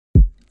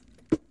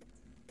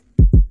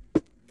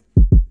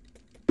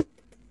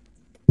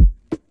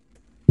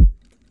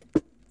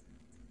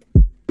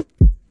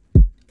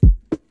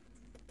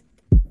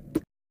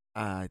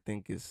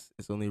think it's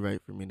only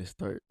right for me to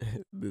start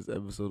this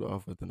episode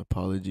off with an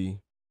apology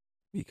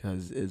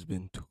because it's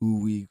been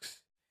 2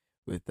 weeks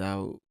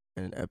without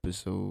an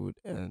episode,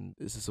 and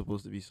this is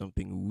supposed to be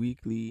something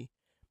weekly.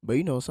 But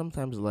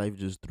sometimes life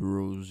just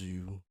throws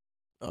you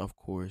off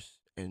course,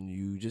 and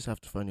you just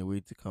have to find a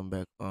way to come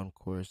back on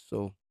course.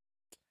 So,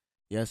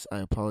 yes, I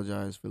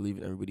apologize for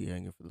leaving everybody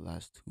hanging for the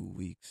last 2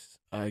 weeks.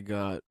 I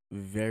got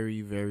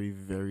very, very,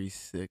 very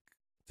sick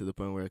to the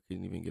point where I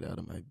couldn't even get out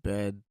of my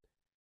bed.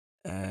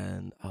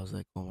 And I was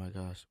like, oh my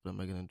gosh, what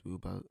am I going to do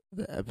about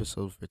the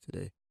episode for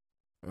today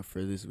or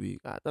for this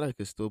week? I thought I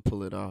could still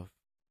pull it off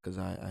because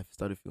I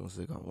started feeling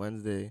sick on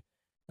Wednesday.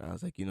 And I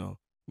was like,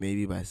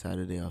 maybe by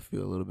Saturday I'll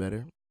feel a little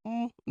better.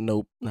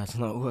 Nope, that's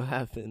not what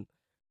happened.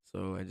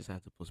 So I just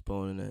had to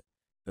postpone it.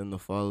 Then the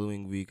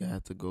following week, I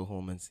had to go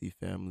home and see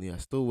family. I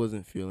still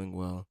wasn't feeling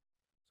well.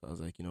 So I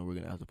was like, we're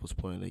going to have to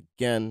postpone it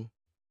again.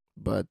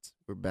 But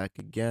we're back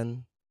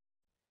again.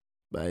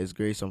 By His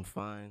grace, I'm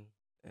fine.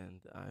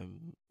 And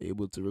I'm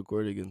able to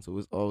record again. So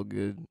it's all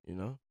good.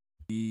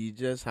 You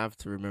just have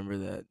to remember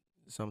that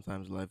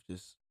sometimes life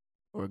just,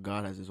 or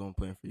God has His own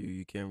plan for you.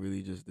 You can't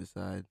really just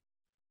decide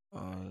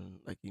on,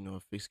 like, a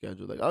fixed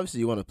schedule. Like, obviously,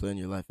 you want to plan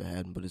your life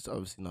ahead, but it's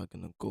obviously not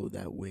going to go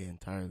that way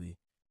entirely.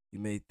 You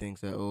may think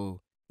that,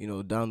 oh,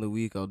 down the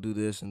week, I'll do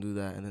this and do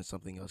that. And then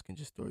something else can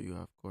just throw you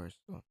off course.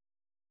 So,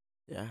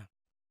 yeah.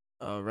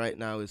 Right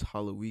now is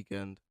Halloween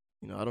weekend.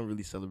 I don't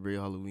really celebrate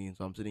Halloween,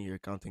 so I'm sitting here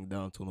counting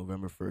down till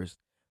November 1st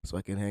so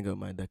I can hang up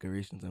my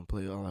decorations and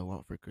play all I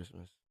want for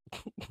Christmas.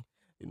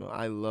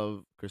 I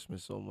love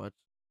Christmas so much,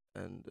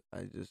 and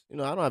I just, I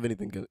don't have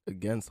anything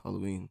against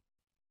Halloween.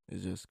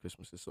 It's just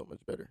Christmas is so much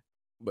better.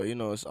 But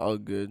it's all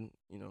good.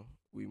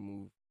 We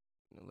move.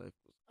 Life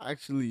goes.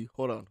 Actually,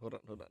 hold on.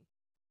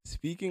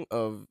 Speaking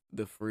of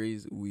the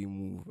phrase "we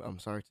move," I'm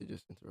sorry to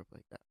just interrupt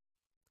like that.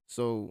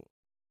 So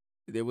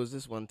there was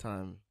this one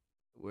time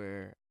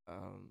where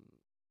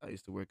I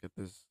used to work at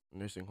this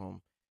nursing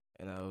home,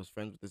 and I was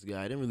friends with this guy.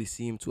 I didn't really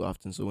see him too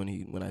often, so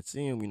when I'd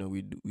see him,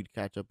 we'd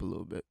catch up a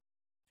little bit.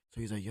 So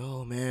he's like,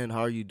 "Yo, man,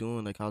 how are you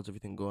doing? Like, how's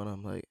everything going?"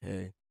 I'm like,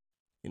 "Hey,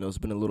 it's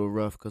been a little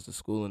rough because of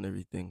school and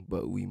everything,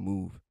 but we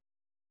move."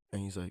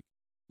 And he's like,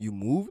 "You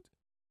moved?"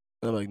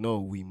 And I'm like, "No,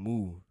 we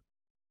moved."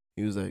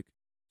 He was like,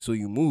 "So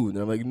you moved?"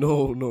 And I'm like,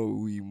 "No, no,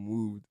 we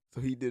moved."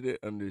 So he didn't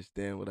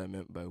understand what I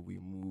meant by "we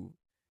moved,"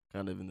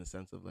 kind of in the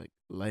sense of like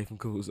life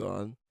goes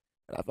on.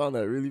 And I found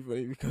that really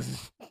funny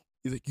because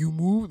he's like, "You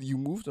moved? You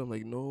moved?" I'm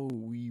like, "No,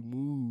 we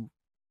moved."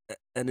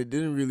 And it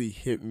didn't really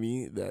hit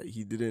me that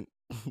he didn't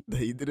that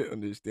he didn't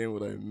understand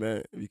what I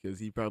meant because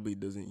he probably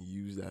doesn't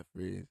use that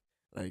phrase.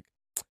 Like,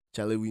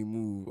 Charlie, we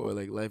move, or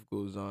like life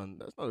goes on.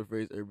 That's not a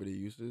phrase everybody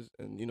uses.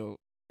 And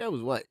I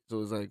was white.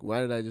 So it's like, why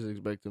did I just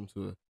expect him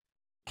to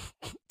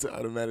to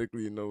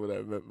automatically know what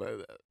I meant by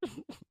that?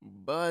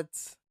 But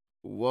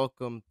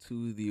welcome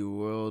to the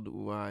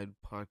worldwide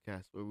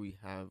podcast where we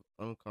have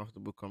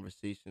uncomfortable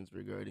conversations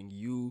regarding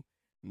you,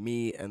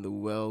 me, and the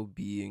well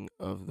being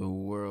of the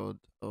world.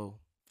 Oh,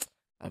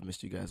 I've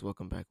missed you guys.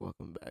 Welcome back.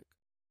 Welcome back.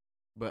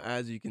 But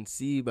as you can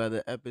see by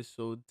the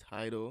episode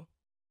title,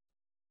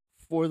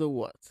 for the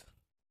what?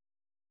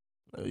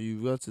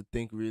 You've got to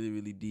think really,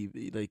 really deep.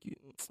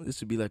 This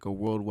should be like a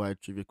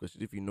worldwide trivia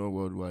question. If you know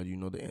worldwide, you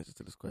know the answer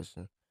to this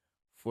question.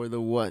 For the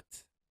what?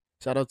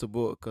 Shout out to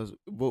Bo, because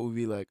Bo would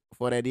be like,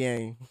 for that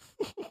yang.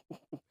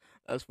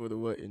 That's for the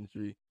what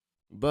entry.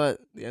 But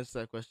the answer to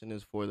that question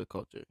is for the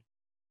culture.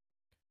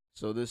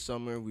 So this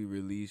summer we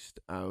released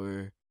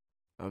our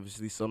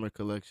obviously summer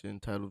collection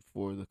titled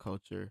For the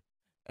Culture.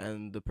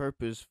 And the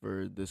purpose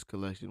for this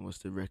collection was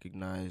to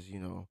recognize,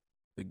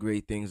 the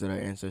great things that our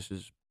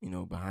ancestors,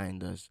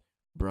 behind us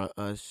brought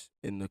us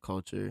in the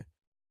culture,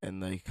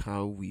 and like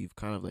how we've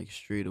kind of like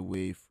strayed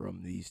away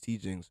from these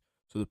teachings.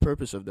 So the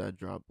purpose of that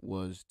drop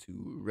was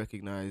to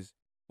recognize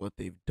what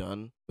they've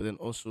done, but then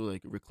also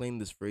like reclaim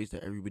this phrase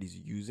that everybody's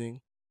using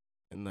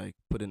and like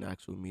put an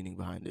actual meaning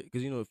behind it.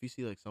 Because if you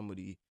see like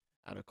somebody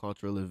at a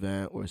cultural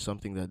event or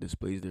something that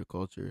displays their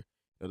culture,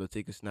 they'll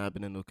take a snap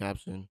and then they'll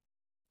caption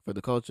for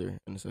the culture,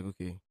 and it's like,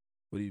 okay,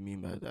 what do you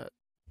mean by that?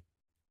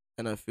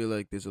 And I feel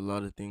like there's a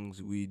lot of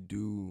things we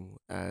do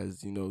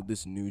as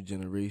this new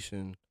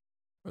generation,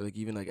 or like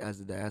even like as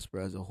the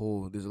diaspora as a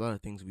whole. There's a lot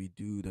of things we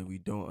do that we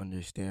don't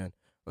understand,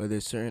 or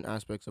there's certain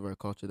aspects of our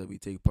culture that we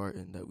take part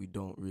in that we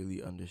don't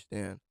really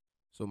understand.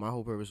 So my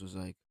whole purpose was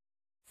like,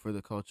 for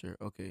the culture.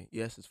 Okay,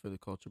 yes, it's for the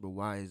culture, but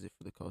why is it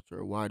for the culture?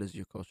 Or why does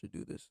your culture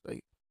do this?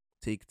 Like,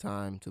 take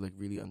time to like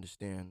really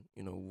understand,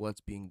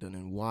 what's being done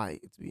and why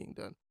it's being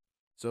done.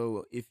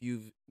 So if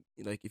you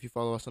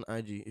follow us on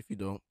IG, if you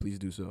don't, please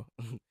do so.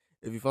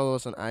 If you follow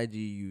us on IG,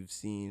 you've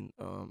seen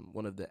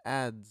one of the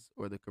ads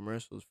or the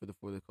commercials for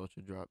the culture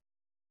drop,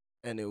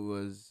 and it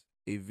was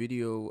a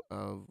video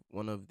of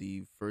one of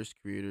the first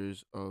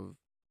creators of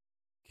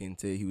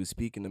Kente. He was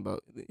speaking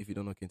about, if you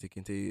don't know Kente,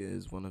 Kente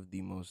is one of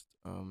the most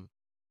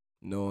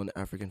known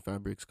African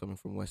fabrics coming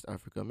from West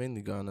Africa,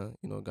 mainly Ghana,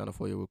 Ghana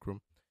for your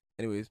workroom.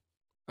 Anyways,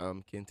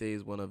 Kente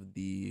is one of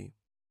the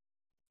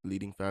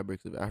leading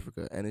fabrics of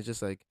Africa, and it's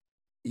just like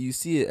you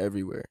see it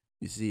everywhere.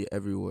 You see it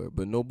everywhere,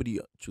 but nobody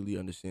truly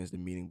understands the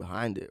meaning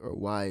behind it or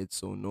why it's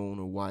so known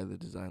or why the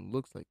design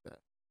looks like that.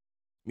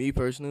 Me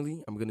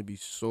personally, I'm gonna be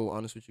so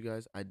honest with you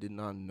guys. I did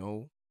not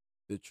know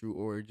the true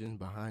origin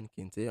behind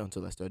kente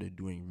until I started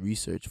doing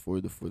research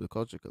for the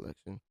culture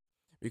collection,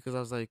 because I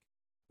was like,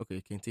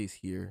 okay, kente's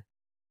here.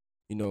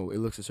 You know, it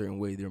looks a certain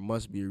way. There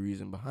must be a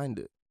reason behind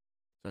it.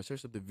 So I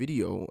searched up the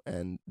video,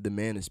 and the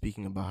man is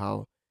speaking about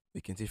how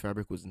the kente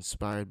fabric was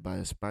inspired by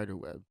a spider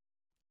web.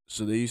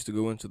 So they used to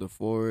go into the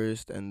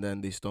forest, and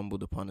then they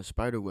stumbled upon a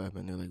spider web,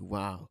 and they're like,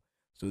 wow.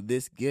 So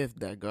this gift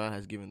that God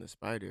has given the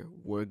spider,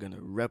 we're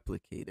gonna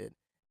replicate it.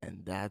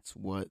 And that's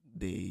what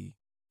they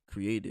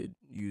created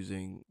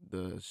using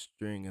the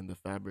string and the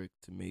fabric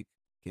to make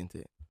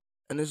kente.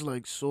 And it's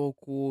like so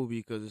cool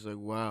because it's like,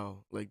 wow,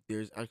 like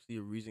there's actually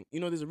a reason.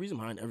 There's a reason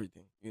behind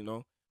everything.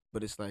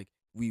 But it's like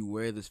we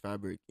wear this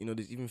fabric.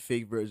 There's even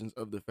fake versions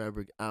of the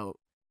fabric out,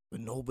 but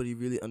nobody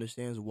really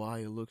understands why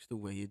it looks the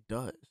way it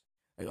does.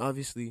 Like,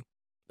 obviously,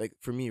 like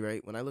for me,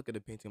 right? When I look at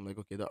a painting, I'm like,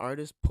 okay, the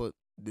artist put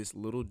this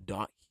little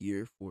dot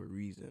here for a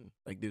reason.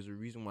 Like, there's a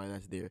reason why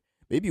that's there.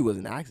 Maybe it was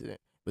an accident,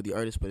 but the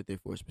artist put it there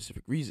for a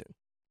specific reason,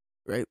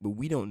 right? But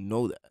we don't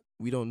know that.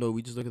 We don't know.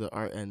 We just look at the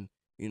art and,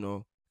 you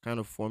know, kind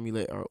of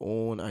formulate our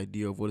own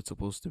idea of what it's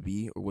supposed to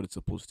be or what it's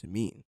supposed to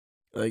mean.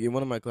 Like in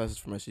one of my classes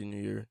for my senior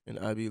year in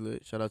IB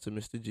Lit, shout out to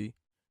Mr. G,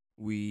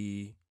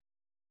 we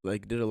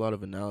like did a lot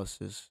of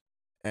analysis.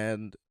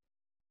 And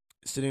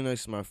sitting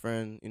next to my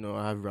friend,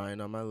 I have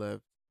Ryan on my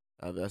left,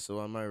 I have Esso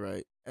on my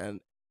right, and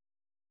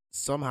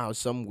somehow,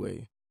 some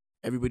way,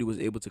 everybody was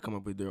able to come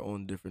up with their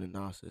own different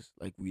analysis.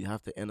 Like we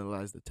have to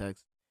analyze the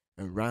text,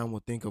 and Ryan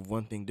will think of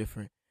one thing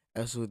different,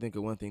 Esso will think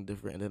of one thing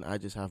different, and then I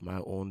just have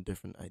my own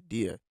different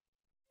idea.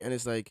 And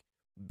it's like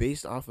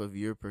based off of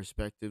your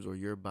perspectives or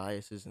your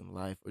biases in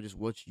life or just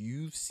what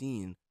you've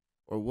seen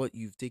or what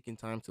you've taken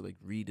time to like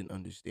read and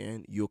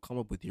understand, you'll come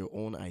up with your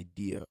own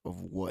idea of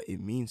what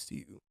it means to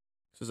you.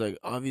 So it's like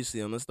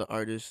obviously unless the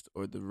artist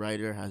or the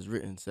writer has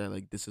written said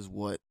like this is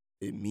what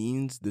it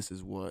means, this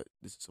is what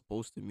this is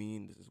supposed to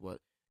mean, this is what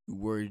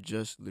we're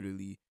just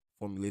literally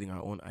formulating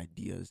our own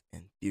ideas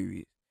and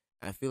theories.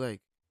 I feel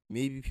like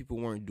maybe people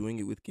weren't doing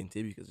it with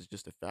kente because it's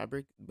just a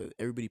fabric, but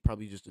everybody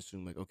probably just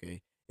assumed like,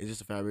 okay, it's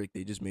just a fabric,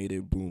 they just made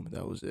it, boom,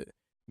 that was it.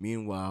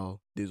 Meanwhile,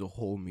 there's a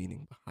whole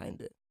meaning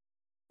behind it.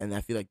 And I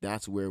feel like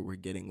that's where we're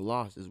getting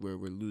lost, is where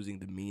we're losing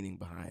the meaning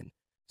behind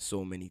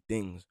so many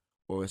things.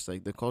 Or it's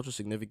like the cultural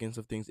significance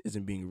of things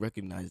isn't being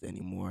recognized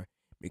anymore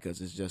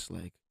because it's just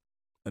like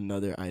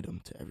another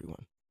item to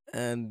everyone.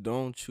 And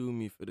don't chew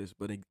me for this,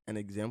 but an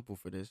example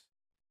for this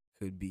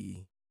could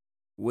be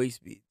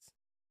waist beads.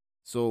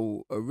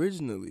 So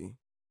originally,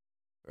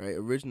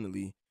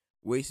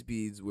 waist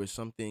beads were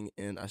something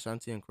in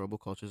Ashanti and Krobo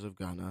cultures of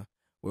Ghana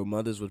where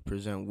mothers would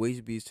present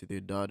waist beads to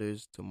their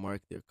daughters to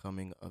mark their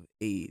coming of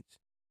age.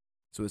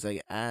 So it's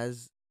like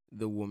as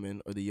the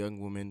woman or the young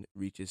woman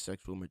reaches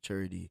sexual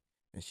maturity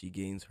and she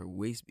gains her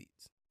waist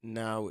beads.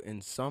 Now,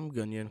 in some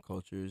Ghanaian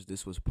cultures,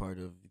 this was part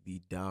of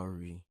the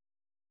dowry.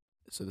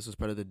 So this was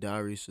part of the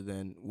dowry. So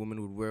then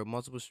women would wear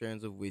multiple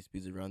strands of waist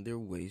beads around their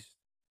waist.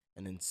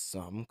 And in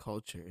some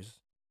cultures,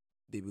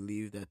 they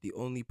believe that the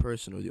only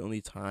person or the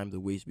only time the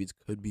waist beads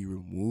could be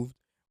removed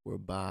were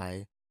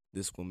by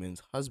this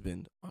woman's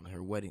husband on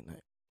her wedding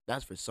night.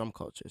 That's for some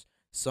cultures.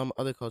 Some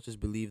other cultures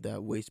believe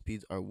that waist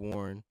beads are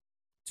worn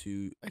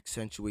to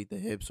accentuate the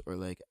hips or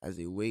like as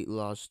a weight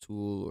loss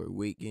tool or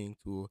weight gaining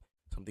tool,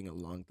 something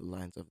along the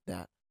lines of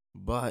that.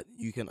 But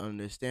you can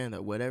understand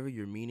that whatever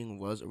your meaning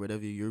was or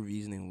whatever your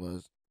reasoning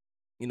was,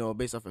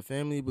 based off of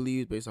family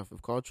beliefs, based off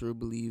of cultural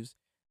beliefs,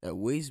 that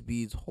waist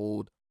beads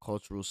hold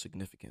cultural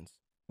significance,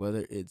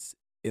 whether it's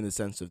in the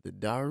sense of the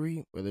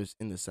dowry, whether it's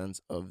in the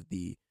sense of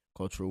the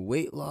cultural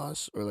weight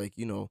loss, or like,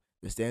 the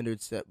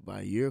standard set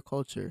by your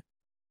culture,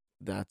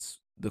 that's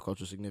the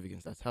cultural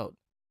significance that's held.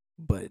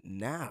 But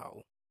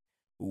now,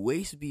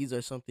 waist beads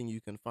are something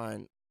you can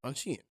find on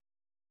Shein.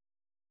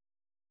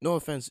 No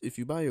offense, if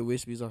you buy your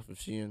waist beads off of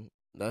Shein,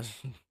 that's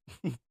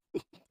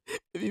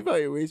if you buy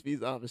your waist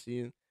beads off of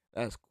Shein,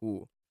 that's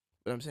cool.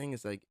 But I'm saying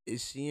it's like,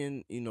 is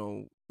Shein,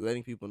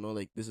 letting people know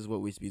like this is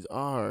what waist beads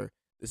are.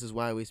 This is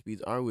why waist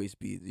beads are waist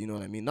beads. You know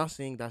what I mean? Not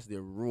saying that's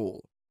their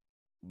role,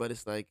 but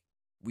it's like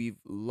we've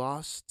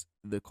lost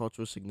the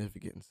cultural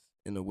significance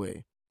in a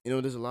way.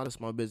 There's a lot of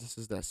small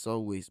businesses that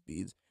sell waist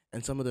beads,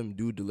 and some of them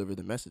do deliver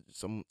the message.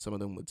 Some of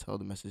them would tell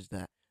the message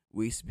that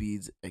waist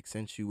beads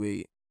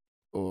accentuate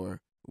or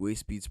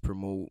waist beads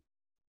promote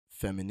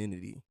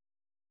femininity.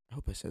 I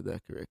hope I said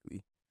that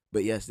correctly.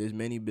 But yes, there's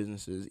many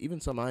businesses,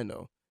 even some I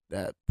know,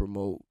 that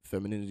promote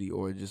femininity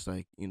or just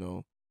like,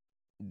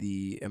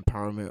 the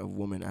empowerment of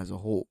women as a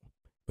whole.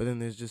 But then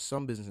there's just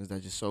some businesses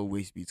that just sell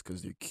waist beads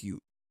because they're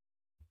cute.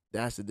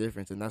 That's the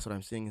difference. And that's what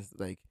I'm saying is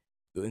like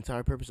the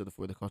entire purpose of the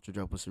For the Culture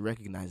Drop was to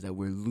recognize that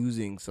we're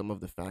losing some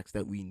of the facts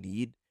that we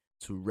need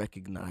to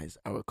recognize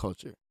our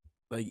culture.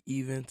 Like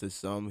even to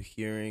some,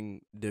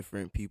 hearing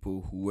different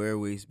people who wear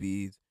waist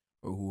beads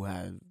or who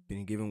have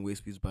been given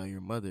waist beads by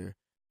your mother,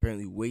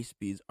 apparently waist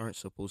beads aren't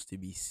supposed to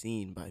be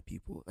seen by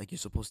people. Like you're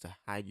supposed to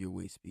hide your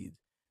waist beads.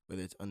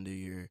 whether it's under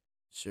your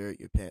shirt,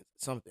 your pants,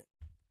 something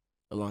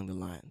along the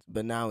lines.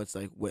 But now it's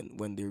like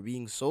when they're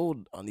being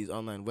sold on these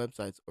online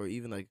websites, or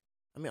even like,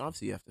 I mean,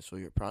 obviously you have to show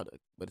your product,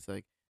 but it's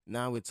like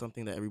now it's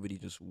something that everybody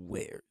just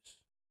wears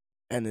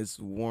and it's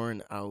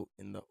worn out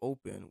in the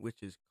open,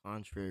 which is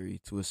contrary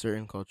to a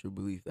certain cultural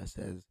belief that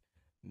says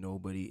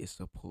nobody is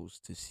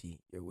supposed to see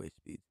your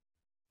waist beads.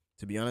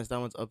 To be honest, that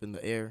one's up in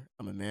the air.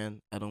 I'm a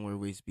man. I don't wear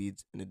waist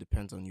beads, and it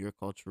depends on your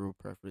cultural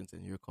preference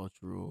and your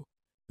cultural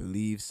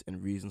beliefs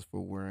and reasons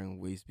for wearing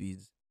waist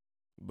beads.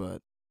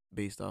 But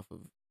based off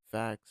of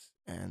facts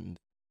and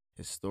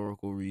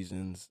historical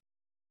reasons,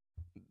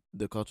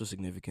 the cultural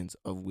significance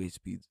of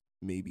waist beads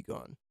may be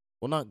gone.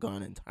 Well, not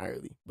gone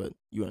entirely, but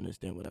you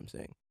understand what I'm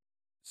saying.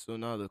 So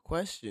now the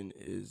question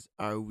is,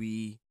 are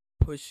we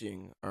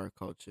pushing our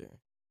culture,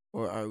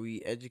 or are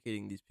we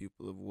educating these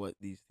people of what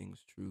these things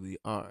truly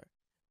are?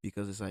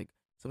 Because it's like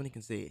somebody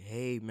can say,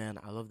 "Hey man,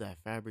 I love that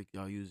fabric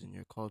y'all use in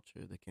your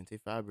culture, the kente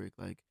fabric,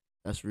 like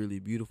that's really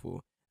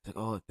beautiful." It's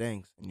like, "Oh,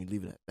 thanks." And you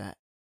leave it at that.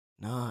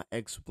 Nah,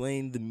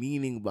 explain the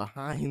meaning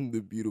behind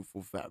the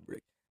beautiful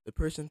fabric. The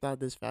person thought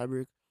this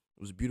fabric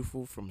was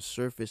beautiful from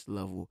surface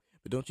level,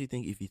 but don't you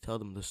think if you tell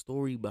them the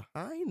story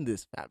behind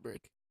this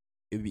fabric,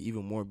 it'd be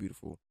even more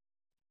beautiful?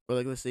 Or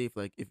like, let's say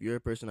if you're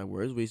a person that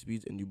wears waist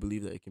beads and you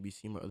believe that it can be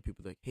seen by other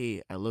people, like,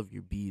 hey, I love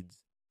your beads.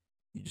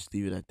 You just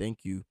leave it at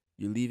thank you.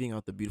 You're leaving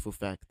out the beautiful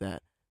fact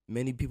that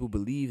many people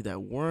believe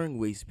that wearing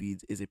waist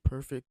beads is a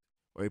perfect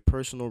or a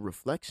personal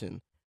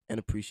reflection and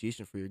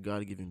appreciation for your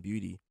God given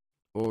beauty.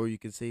 Or you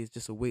can say it's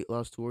just a weight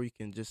loss tool. Or you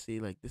can just say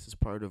like this is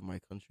part of my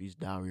country's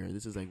dowry, or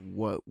this is like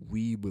what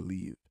we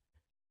believe.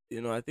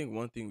 I think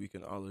one thing we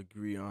can all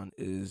agree on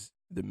is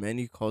the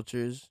many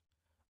cultures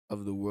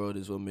of the world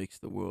is what makes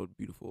the world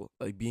beautiful.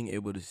 Like being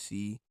able to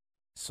see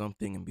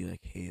something and be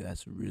like, hey,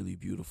 that's really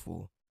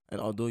beautiful. And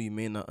although you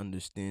may not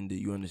understand it,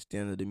 you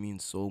understand that it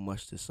means so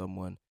much to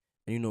someone.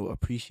 And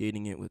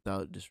appreciating it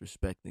without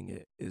disrespecting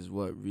it is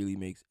what really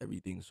makes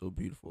everything so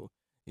beautiful.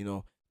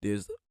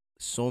 There's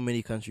so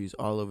many countries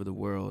all over the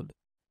world,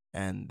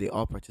 and they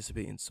all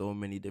participate in so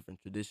many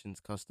different traditions,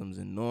 customs,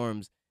 and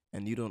norms,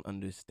 and you don't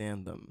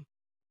understand them.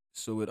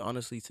 So it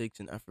honestly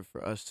takes an effort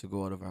for us to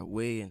go out of our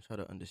way and try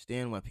to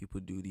understand why people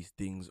do these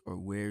things or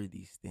wear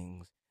these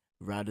things,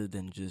 rather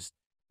than just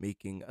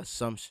making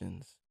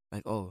assumptions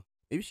like, oh,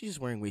 maybe she's just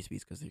wearing waist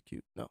beads because they're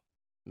cute. No,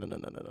 no, no,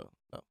 no, no, no,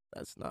 no.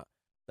 That's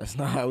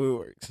not how it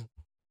works.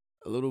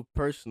 A little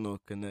personal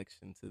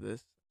connection to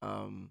this.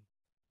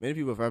 Many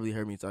people have probably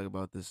heard me talk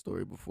about this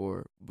story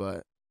before,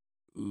 but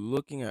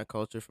looking at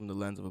culture from the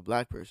lens of a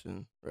black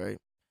person, right?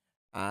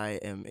 I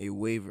am a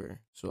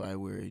waver, so I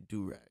wear a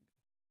do rag,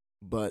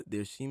 but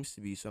there seems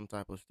to be some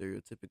type of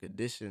stereotypic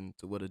addition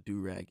to what a do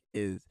rag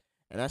is.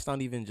 And that's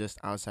not even just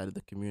outside of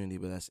the community,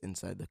 but that's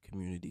inside the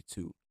community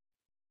too.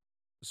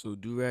 So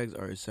do rags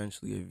are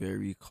essentially a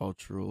very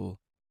cultural,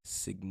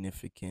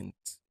 significant,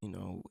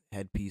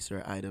 headpiece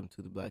or item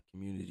to the black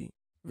community.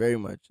 Very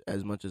much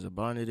as a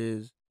bonnet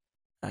is,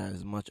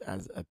 as much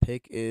as a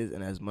pick is,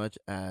 and as much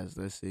as,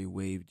 let's say,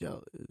 wave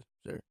gel is.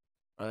 Sure.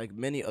 Or like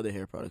many other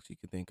hair products you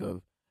can think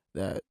of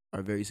that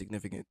are very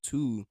significant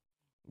to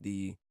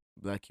the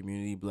black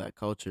community, black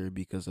culture,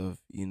 because of,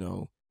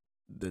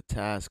 the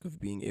task of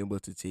being able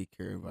to take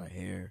care of our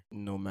hair,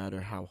 no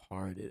matter how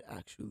hard it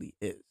actually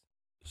is.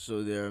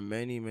 So there are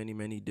many, many,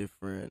 many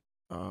different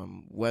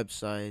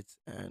websites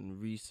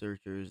and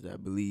researchers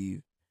that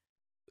believe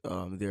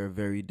they're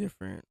very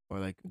different, or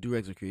like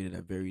durags were created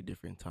at very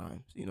different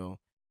times.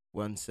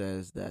 One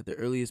says that the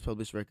earliest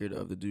published record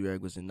of the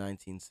durag was in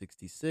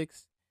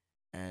 1966,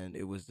 and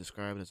it was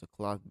described as a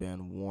cloth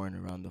band worn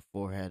around the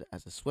forehead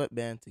as a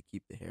sweatband to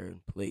keep the hair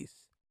in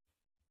place.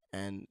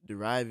 And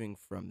deriving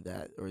from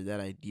that, or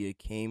that idea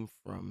came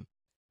from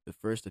the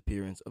first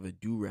appearance of a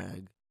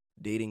durag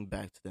dating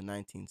back to the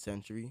 19th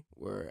century,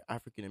 where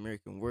African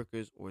American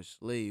workers or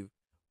slave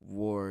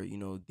wore,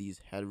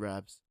 these head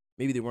wraps.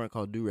 Maybe they weren't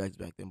called durags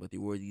back then, but they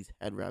wore these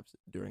head wraps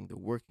during the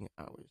working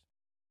hours.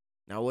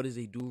 Now, what is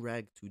a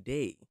durag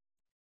today?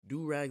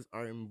 Durags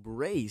are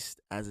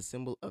embraced as a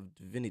symbol of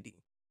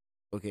divinity.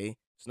 Okay,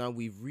 so now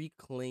we've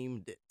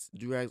reclaimed it.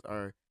 Durags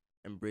are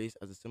embraced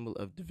as a symbol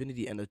of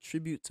divinity and a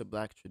tribute to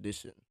black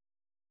tradition.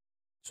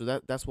 So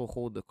that's what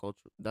hold the culture.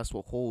 That's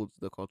what holds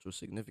the cultural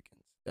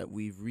significance. That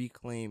we've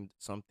reclaimed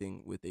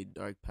something with a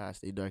dark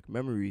past, a dark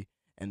memory,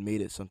 and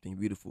made it something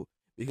beautiful.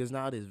 Because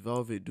now there's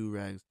velvet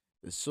durags,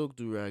 the silk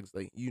durags.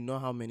 Like,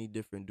 how many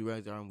different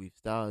durags are, and we've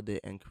styled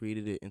it and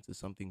created it into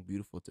something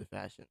beautiful to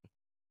fashion.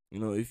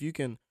 If you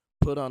can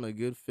put on a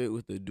good fit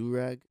with a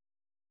durag,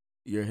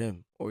 you're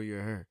him or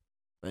you're her.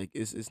 Like,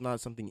 it's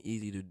not something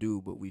easy to do,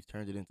 but we've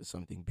turned it into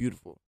something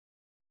beautiful.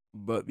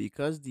 But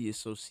because the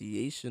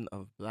association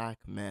of black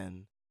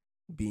men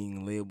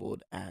being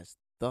labeled as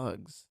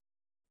thugs,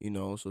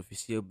 so if you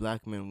see a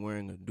black man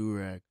wearing a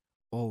durag,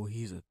 oh,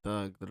 he's a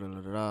thug, da da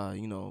da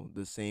da,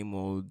 the same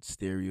old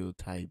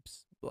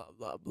stereotypes, blah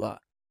blah blah.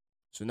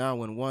 So now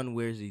when one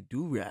wears a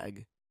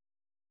durag,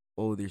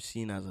 oh, they're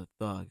seen as a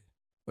thug,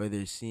 or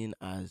they're seen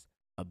as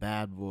a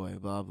bad boy,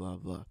 blah blah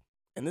blah.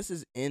 And this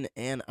is in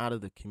and out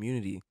of the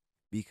community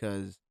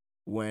because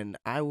when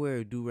I wear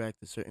a do rag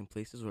to certain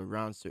places or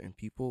around certain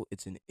people,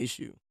 it's an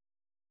issue.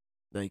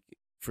 Like,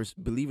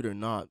 believe it or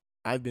not,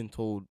 I've been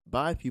told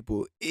by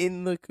people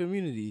in the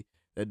community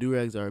that do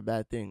rags are a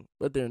bad thing,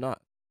 but they're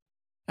not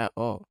at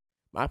all.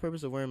 My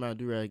purpose of wearing my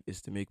do rag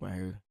is to make my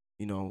hair,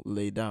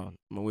 lay down.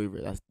 I'm a waver.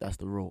 That's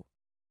the role.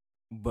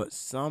 But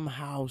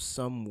somehow,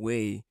 some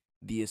way,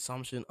 the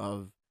assumption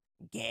of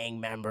gang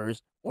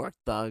members or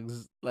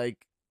thugs, like,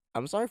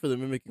 I'm sorry for the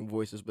mimicking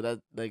voices, but that,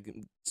 like,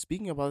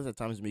 speaking about this at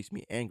times makes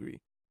me angry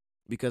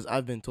because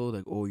I've been told,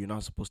 like, oh, you're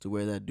not supposed to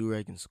wear that do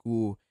rag in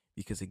school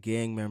because of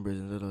gang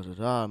members and da da da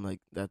da. I'm like,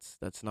 that's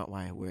not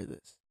why I wear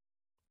this.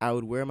 I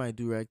would wear my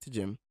do rag to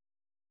gym,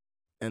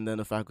 and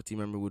then a faculty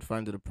member would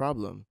find it a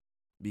problem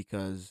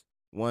because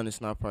one, it's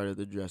not part of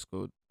the dress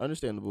code,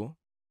 understandable.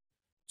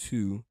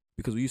 Two,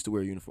 because we used to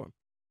wear a uniform.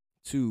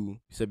 Two,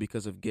 he said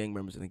because of gang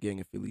members and the gang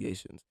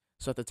affiliations.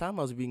 So at the time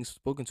I was being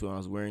spoken to, and I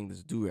was wearing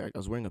this do rag. I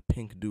was wearing a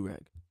pink do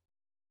rag.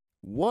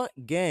 What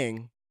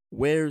gang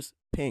wears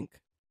pink?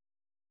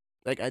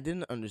 Like, I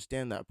didn't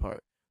understand that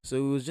part. So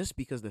it was just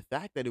because the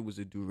fact that it was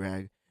a do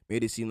rag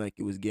made it seem like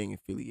it was gang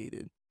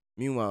affiliated.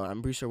 Meanwhile,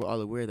 I'm pretty sure we're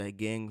all aware that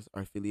gangs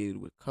are affiliated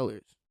with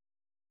colors.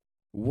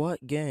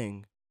 What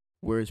gang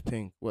wears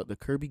pink? What, the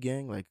Kirby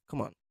gang? Like,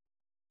 come on.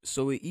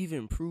 So it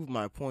even proved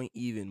my point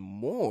even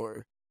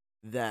more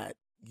that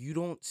you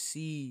don't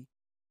see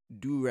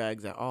do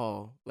rags at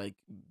all, like,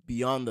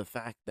 beyond the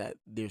fact that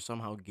they're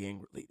somehow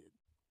gang related.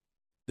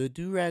 The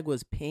do rag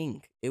was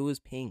pink. It was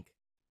pink.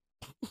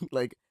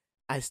 Like,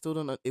 I still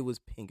don't know. It was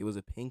pink. It was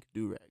a pink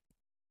do rag.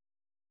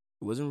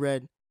 It wasn't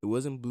red. It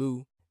wasn't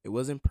blue. It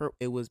wasn't purple.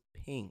 It was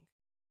pink.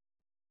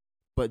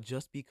 But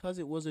just because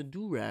it was a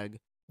do rag,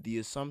 the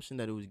assumption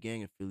that it was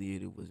gang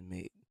affiliated was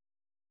made.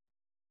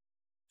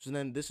 So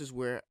then this is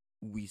where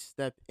we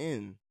step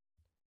in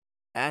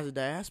as a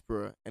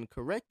diaspora and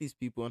correct these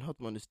people and help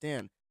them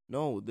understand,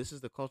 no, this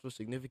is the cultural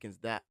significance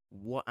that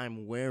what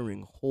I'm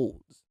wearing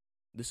holds.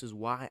 This is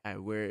why I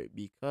wear it,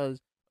 because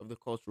of the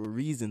cultural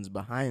reasons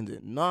behind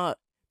it, not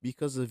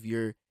because of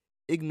your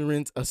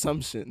ignorant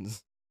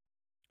assumptions.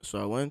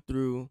 So I went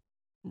through,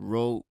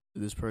 wrote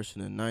this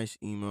person a nice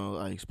email.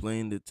 I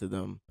explained it to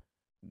them.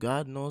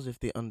 God knows if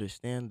they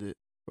understand it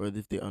or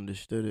if they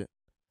understood it,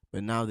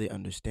 but now they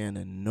understand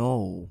and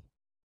know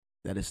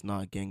that it's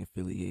not gang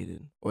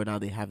affiliated, or now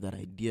they have that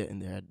idea in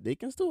their head. They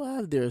can still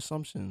have their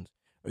assumptions,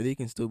 or they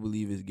can still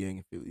believe it's gang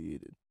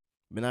affiliated.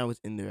 But now it's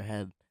in their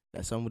head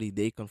that somebody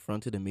they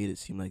confronted and made it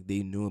seem like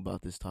they knew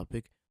about this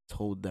topic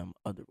told them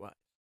otherwise.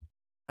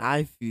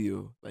 I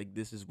feel like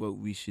this is what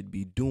we should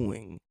be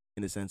doing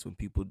in a sense when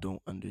people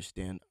don't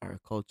understand our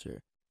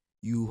culture.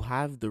 You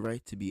have the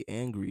right to be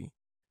angry,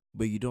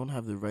 but you don't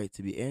have the right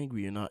to be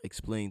angry and not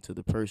explain to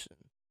the person.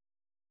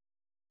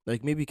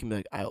 Like, maybe you can be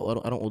like, I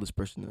don't owe this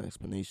person an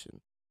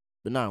explanation.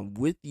 But now,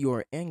 with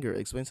your anger,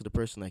 explain to the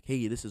person, like,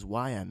 hey, this is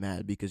why I'm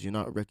mad, because you're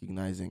not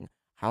recognizing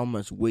how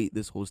much weight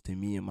this holds to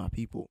me and my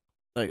people.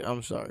 Like,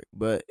 I'm sorry,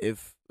 but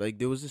if, like,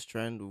 there was this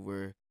trend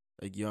where,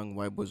 like, young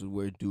white boys would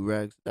wear do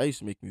rags, that used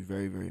to make me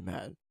very, very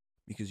mad,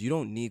 because you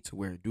don't need to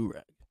wear a do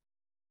rag.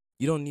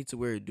 You don't need to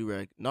wear a do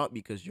rag, not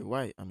because you're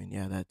white. I mean,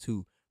 yeah, that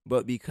too,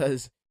 but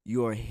because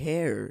your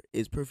hair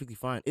is perfectly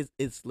fine.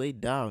 It's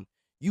laid down.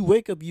 You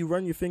wake up, you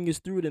run your fingers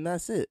through it, and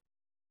that's it.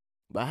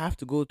 But I have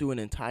to go through an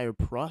entire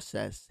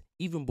process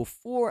even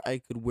before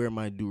I could wear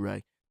my do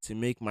rag to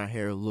make my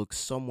hair look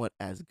somewhat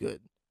as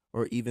good,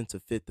 or even to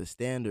fit the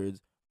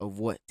standards of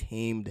what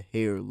tamed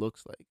hair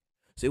looks like.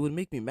 So it would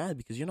make me mad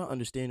because you're not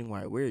understanding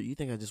why I wear it. You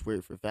think I just wear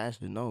it for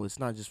fashion. No, it's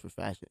not just for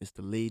fashion. It's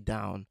to lay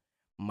down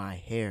my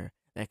hair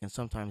that can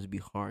sometimes be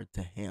hard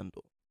to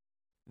handle.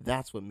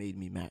 That's what made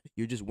me mad.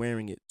 You're just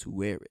wearing it to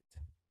wear it.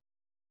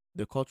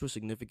 The cultural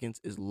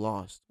significance is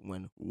lost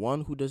when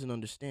one who doesn't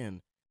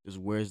understand just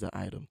wears the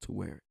item to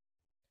wear it.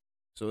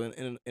 So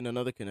in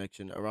another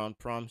connection, around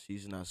prom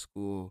season at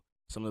school,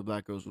 some of the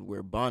black girls would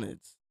wear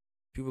bonnets.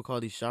 People call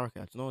these shower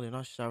caps. No, they're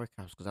not shower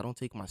caps because I don't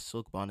take my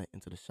silk bonnet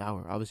into the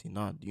shower. Obviously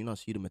not. Do you not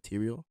see the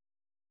material?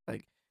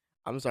 Like,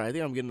 I'm sorry. I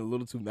think I'm getting a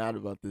little too mad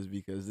about this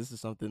because this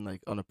is something,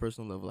 like, on a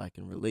personal level I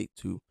can relate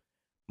to.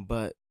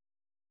 But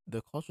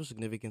the cultural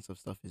significance of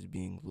stuff is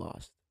being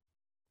lost.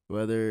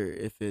 Whether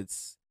if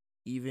it's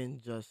even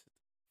just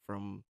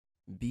from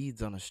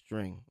beads on a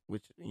string,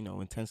 which,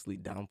 intensely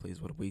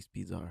downplays what waist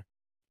beads are,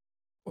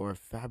 or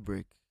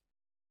fabric,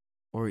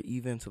 or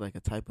even to, like, a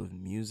type of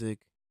music,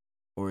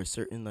 or a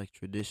certain, like,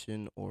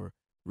 tradition or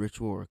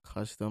ritual or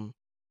custom.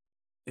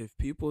 If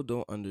people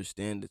don't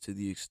understand it to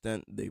the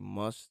extent they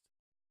must,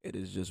 it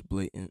is just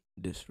blatant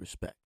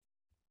disrespect.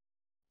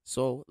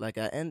 So, like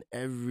I end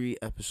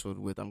every episode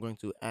with, I'm going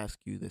to ask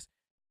you this: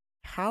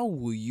 how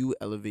will you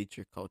elevate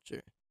your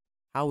culture?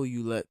 How will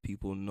you let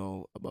people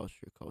know about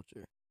your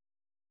culture?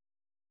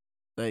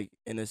 Like,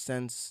 in a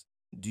sense,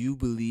 do you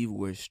believe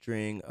we're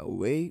straying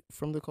away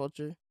from the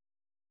culture?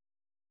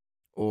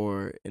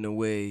 Or in a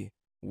way,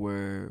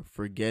 we're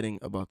forgetting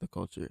about the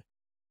culture?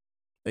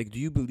 Like, do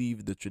you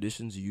believe the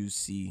traditions you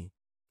see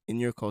in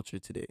your culture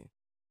today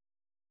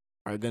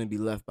are going to be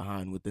left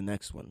behind with the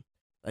next one.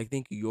 I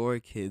think your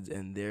kids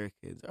and their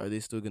kids, are they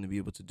still going to be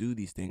able to do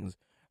these things?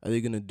 Are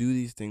they going to do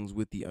these things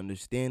with the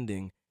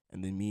understanding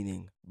and the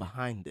meaning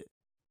behind it?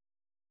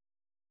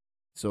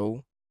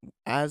 So,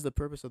 as the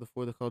purpose of the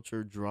For the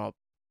Culture drop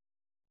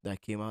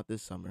that came out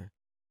this summer,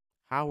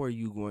 how are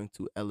you going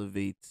to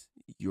elevate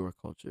your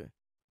culture?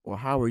 Or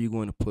how are you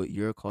going to put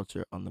your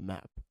culture on the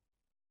map?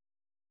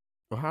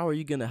 Or how are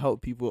you going to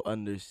help people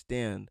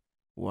understand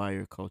why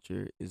your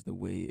culture is the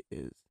way it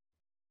is?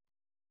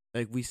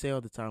 Like we say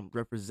all the time,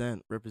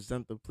 represent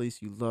the place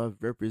you love,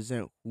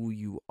 represent who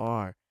you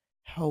are.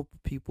 Help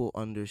people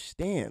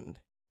understand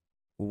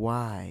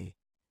why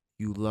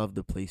you love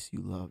the place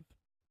you love.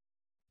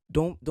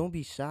 Don't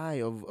be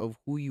shy of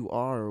who you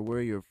are or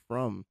where you're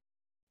from.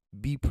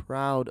 Be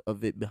proud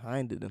of it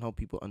behind it and help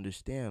people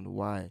understand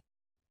why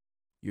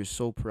you're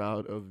so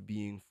proud of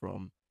being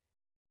from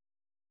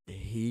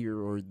here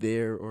or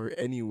there or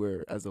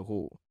anywhere as a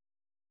whole.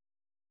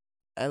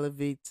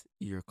 Elevate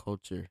your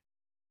culture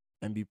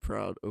and be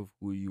proud of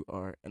who you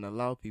are and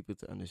allow people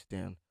to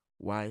understand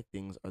why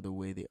things are the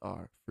way they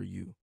are for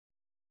you.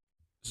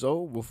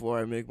 So, before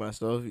I make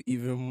myself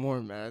even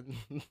more mad,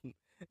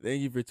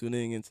 thank you for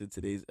tuning into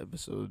today's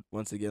episode.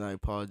 Once again, I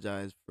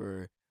apologize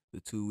for the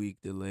 2 week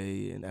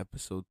delay in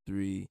episode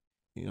 3.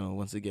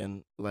 Once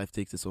again, life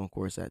takes its own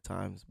course at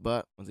times.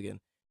 But once again,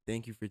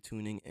 thank you for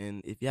tuning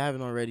in. If you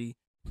haven't already,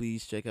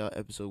 please check out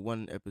episode 1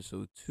 and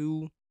episode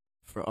 2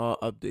 for all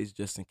updates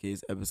just in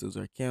case episodes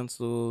are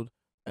canceled,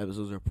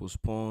 episodes are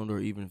postponed, or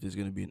even if there's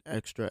going to be an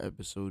extra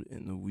episode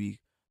in the week.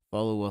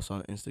 Follow us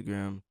on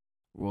Instagram,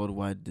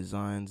 Worldwide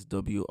Designs,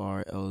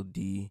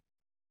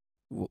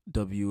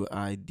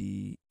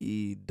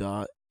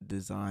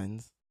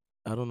 WRLDWIDE.designs.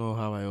 I don't know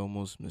how I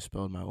almost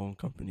misspelled my own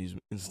company's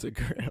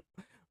Instagram,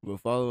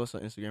 but follow us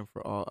on Instagram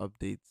for all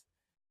updates.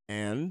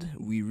 And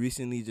we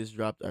recently just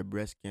dropped our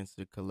breast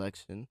cancer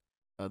collection.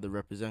 The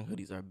Represent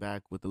hoodies are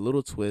back with a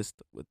little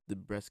twist with the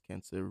breast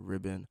cancer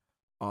ribbon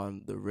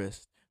on the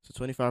wrist. So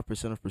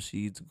 25% of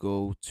proceeds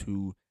go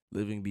to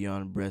Living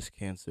Beyond Breast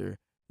Cancer,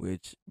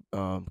 which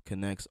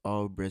connects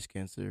all breast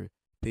cancer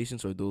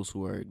patients or those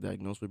who are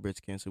diagnosed with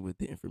breast cancer with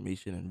the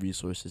information and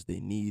resources they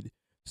need.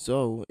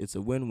 So it's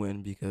a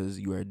win-win because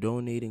you are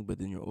donating, but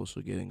then you're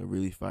also getting a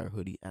really fire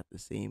hoodie at the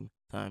same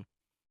time.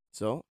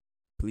 So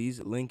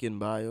please link in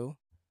bio,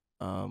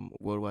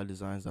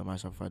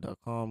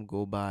 worldwidedesigns.myshopify.com.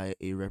 Go buy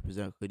a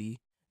Represent hoodie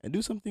and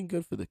do something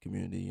good for the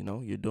community.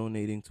 You're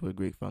donating to a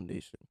great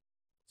foundation.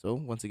 So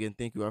once again,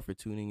 thank you all for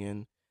tuning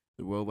in.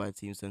 The Worldwide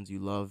team sends you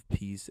love,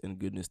 peace, and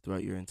goodness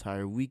throughout your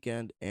entire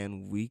weekend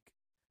and week.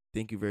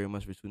 Thank you very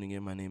much for tuning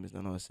in. My name is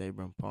Nana Say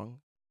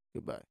Pong.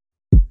 Goodbye.